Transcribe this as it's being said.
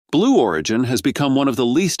Blue Origin has become one of the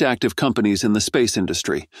least active companies in the space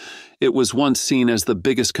industry. It was once seen as the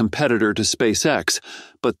biggest competitor to SpaceX,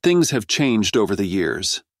 but things have changed over the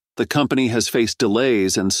years. The company has faced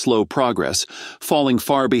delays and slow progress, falling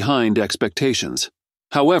far behind expectations.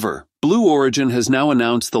 However, Blue Origin has now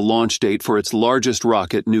announced the launch date for its largest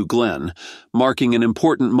rocket, New Glenn, marking an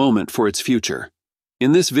important moment for its future.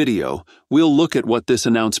 In this video, we'll look at what this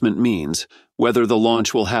announcement means, whether the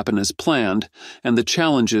launch will happen as planned, and the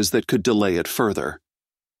challenges that could delay it further.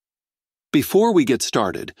 Before we get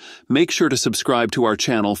started, make sure to subscribe to our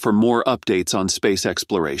channel for more updates on space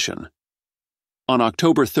exploration. On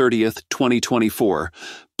October 30th, 2024,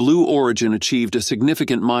 Blue Origin achieved a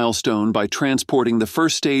significant milestone by transporting the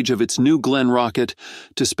first stage of its New Glenn rocket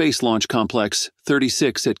to Space Launch Complex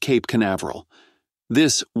 36 at Cape Canaveral.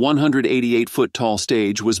 This 188-foot-tall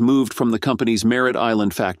stage was moved from the company's Merritt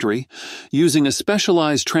Island factory using a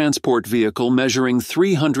specialized transport vehicle measuring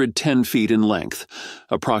 310 feet in length,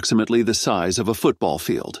 approximately the size of a football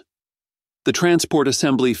field. The transport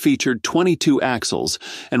assembly featured 22 axles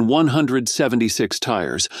and 176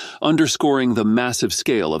 tires, underscoring the massive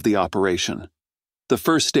scale of the operation. The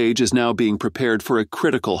first stage is now being prepared for a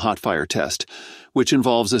critical hot-fire test, which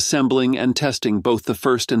involves assembling and testing both the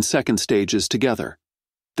first and second stages together.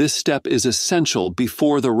 This step is essential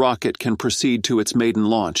before the rocket can proceed to its maiden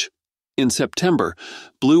launch. In September,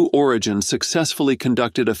 Blue Origin successfully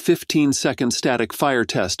conducted a 15-second static fire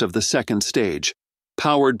test of the second stage,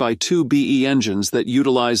 powered by two BE engines that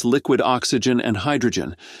utilize liquid oxygen and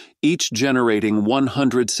hydrogen, each generating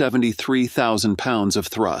 173,000 pounds of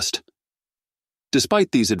thrust.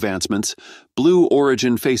 Despite these advancements, Blue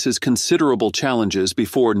Origin faces considerable challenges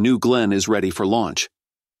before New Glenn is ready for launch.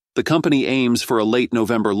 The company aims for a late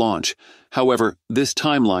November launch. However, this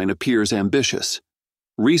timeline appears ambitious.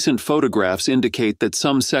 Recent photographs indicate that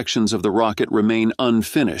some sections of the rocket remain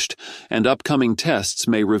unfinished, and upcoming tests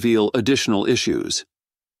may reveal additional issues.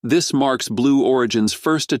 This marks Blue Origin's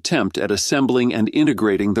first attempt at assembling and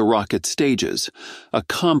integrating the rocket stages, a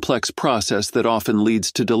complex process that often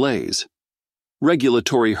leads to delays.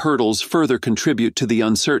 Regulatory hurdles further contribute to the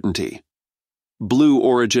uncertainty. Blue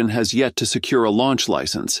Origin has yet to secure a launch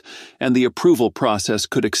license, and the approval process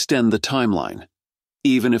could extend the timeline.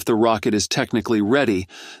 Even if the rocket is technically ready,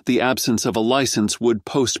 the absence of a license would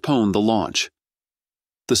postpone the launch.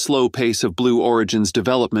 The slow pace of Blue Origin's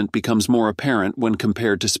development becomes more apparent when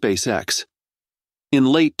compared to SpaceX. In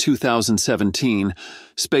late 2017,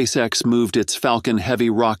 SpaceX moved its Falcon Heavy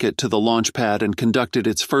rocket to the launch pad and conducted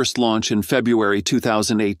its first launch in February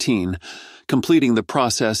 2018, completing the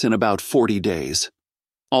process in about 40 days.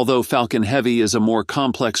 Although Falcon Heavy is a more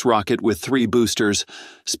complex rocket with 3 boosters,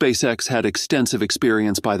 SpaceX had extensive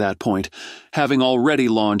experience by that point, having already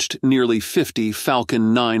launched nearly 50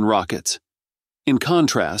 Falcon 9 rockets. In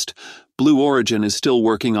contrast, Blue Origin is still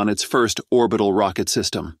working on its first orbital rocket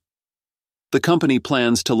system. The company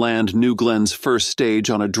plans to land New Glenn's first stage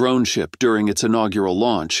on a drone ship during its inaugural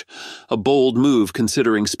launch, a bold move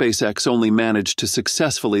considering SpaceX only managed to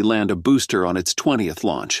successfully land a booster on its 20th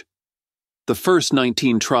launch. The first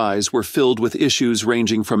 19 tries were filled with issues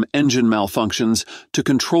ranging from engine malfunctions to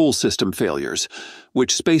control system failures,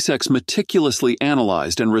 which SpaceX meticulously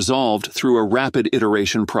analyzed and resolved through a rapid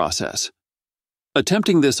iteration process.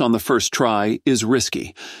 Attempting this on the first try is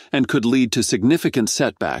risky and could lead to significant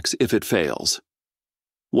setbacks if it fails.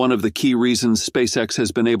 One of the key reasons SpaceX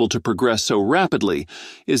has been able to progress so rapidly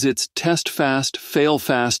is its test fast, fail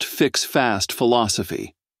fast, fix fast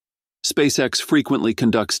philosophy. SpaceX frequently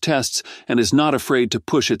conducts tests and is not afraid to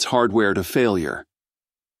push its hardware to failure.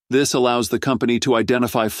 This allows the company to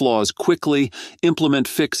identify flaws quickly, implement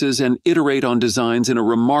fixes, and iterate on designs in a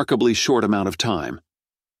remarkably short amount of time.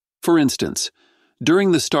 For instance,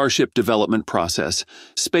 during the Starship development process,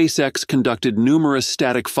 SpaceX conducted numerous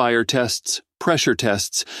static fire tests, pressure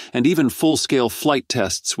tests, and even full-scale flight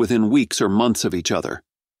tests within weeks or months of each other.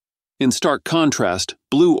 In stark contrast,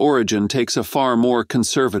 Blue Origin takes a far more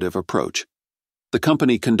conservative approach. The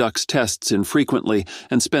company conducts tests infrequently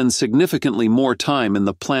and spends significantly more time in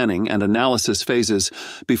the planning and analysis phases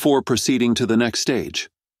before proceeding to the next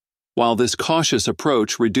stage. While this cautious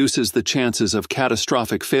approach reduces the chances of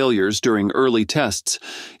catastrophic failures during early tests,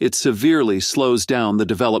 it severely slows down the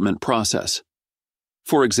development process.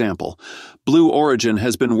 For example, Blue Origin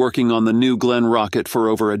has been working on the New Glenn rocket for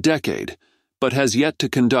over a decade, but has yet to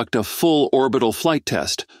conduct a full orbital flight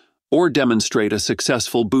test or demonstrate a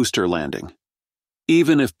successful booster landing.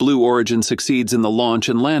 Even if Blue Origin succeeds in the launch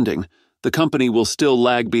and landing, the company will still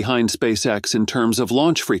lag behind SpaceX in terms of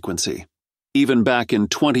launch frequency. Even back in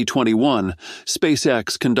 2021,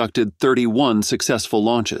 SpaceX conducted 31 successful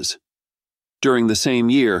launches. During the same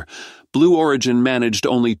year, Blue Origin managed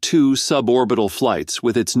only 2 suborbital flights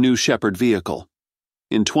with its New Shepard vehicle.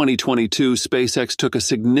 In 2022, SpaceX took a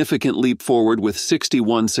significant leap forward with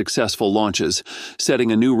 61 successful launches,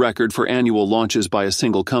 setting a new record for annual launches by a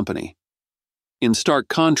single company. In stark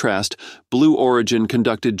contrast, Blue Origin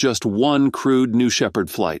conducted just 1 crewed New Shepard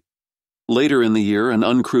flight. Later in the year, an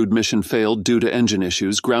uncrewed mission failed due to engine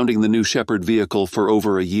issues, grounding the New Shepard vehicle for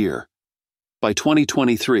over a year. By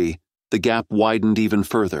 2023, the gap widened even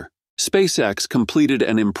further. SpaceX completed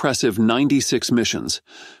an impressive 96 missions,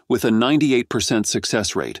 with a 98%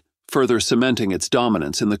 success rate, further cementing its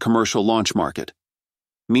dominance in the commercial launch market.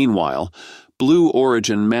 Meanwhile, Blue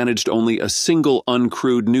Origin managed only a single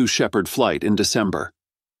uncrewed New Shepard flight in December.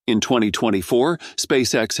 In 2024,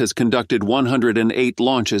 SpaceX has conducted 108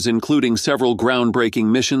 launches, including several groundbreaking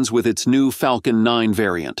missions with its new Falcon 9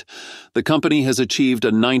 variant. The company has achieved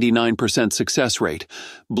a 99% success rate.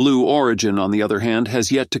 Blue Origin, on the other hand,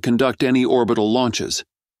 has yet to conduct any orbital launches.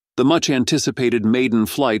 The much-anticipated maiden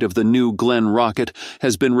flight of the New Glenn rocket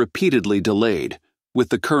has been repeatedly delayed, with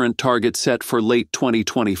the current target set for late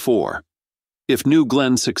 2024. If New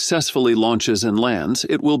Glenn successfully launches and lands,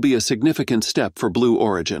 it will be a significant step for Blue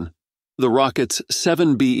Origin. The rocket's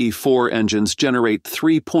 7 BE-4 engines generate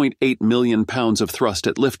 3.8 million pounds of thrust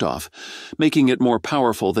at liftoff, making it more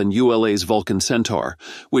powerful than ULA's Vulcan Centaur,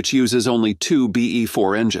 which uses only 2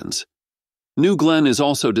 BE-4 engines. New Glenn is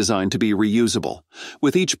also designed to be reusable,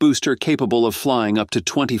 with each booster capable of flying up to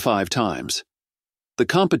 25 times. The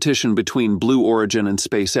competition between Blue Origin and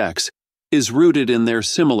SpaceX is rooted in their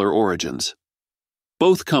similar origins.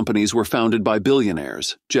 Both companies were founded by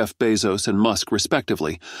billionaires, Jeff Bezos and Musk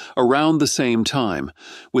respectively, around the same time,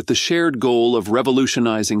 with the shared goal of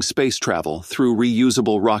revolutionizing space travel through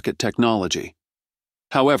reusable rocket technology.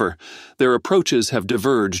 However, their approaches have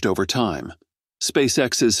diverged over time.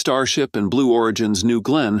 SpaceX's Starship and Blue Origin's New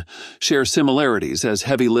Glenn share similarities as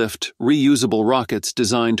heavy-lift, reusable rockets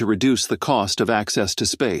designed to reduce the cost of access to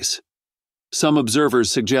space. Some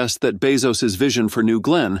observers suggest that Bezos's vision for New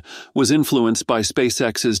Glenn was influenced by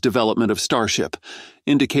SpaceX's development of Starship,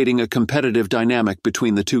 indicating a competitive dynamic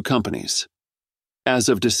between the two companies. As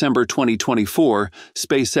of December 2024,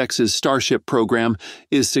 SpaceX's Starship program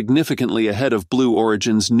is significantly ahead of Blue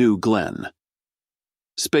Origin's New Glenn.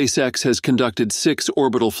 SpaceX has conducted 6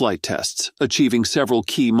 orbital flight tests, achieving several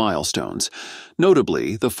key milestones.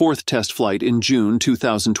 Notably, the 4th test flight in June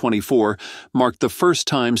 2024 marked the first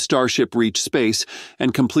time Starship reached space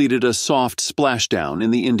and completed a soft splashdown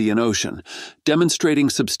in the Indian Ocean, demonstrating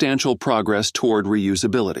substantial progress toward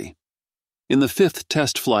reusability. In the 5th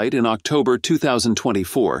test flight in October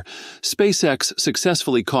 2024, SpaceX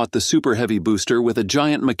successfully caught the Super Heavy booster with a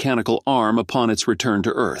giant mechanical arm upon its return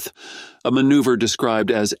to Earth, a maneuver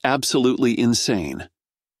described as absolutely insane,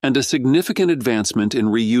 and a significant advancement in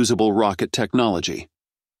reusable rocket technology.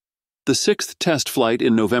 The 6th test flight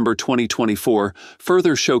in November 2024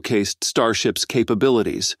 further showcased Starship's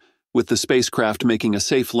capabilities, with the spacecraft making a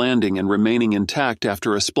safe landing and remaining intact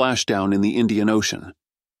after a splashdown in the Indian Ocean.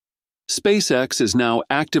 SpaceX is now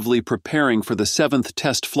actively preparing for the 7th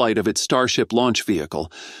test flight of its Starship launch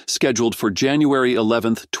vehicle, scheduled for January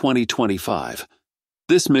 11, 2025.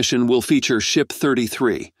 This mission will feature Ship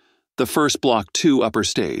 33, the first Block 2 upper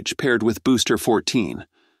stage, paired with Booster 14.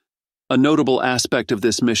 A notable aspect of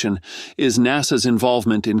this mission is NASA's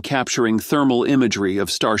involvement in capturing thermal imagery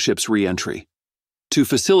of Starship's re-entry. To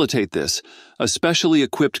facilitate this, a specially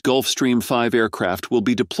equipped Gulfstream 5 aircraft will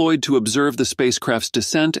be deployed to observe the spacecraft's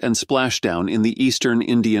descent and splashdown in the eastern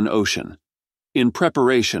Indian Ocean. In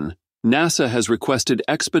preparation, NASA has requested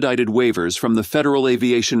expedited waivers from the Federal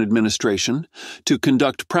Aviation Administration to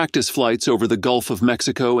conduct practice flights over the Gulf of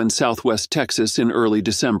Mexico and southwest Texas in early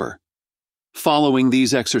December. Following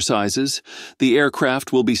these exercises, the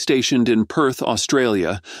aircraft will be stationed in Perth,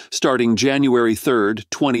 Australia, starting January 3,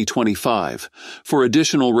 2025, for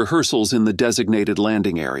additional rehearsals in the designated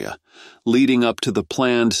landing area, leading up to the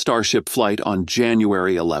planned Starship flight on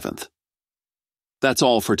January 11th. That's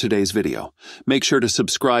all for today's video. Make sure to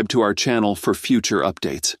subscribe to our channel for future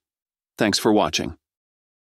updates. Thanks for watching.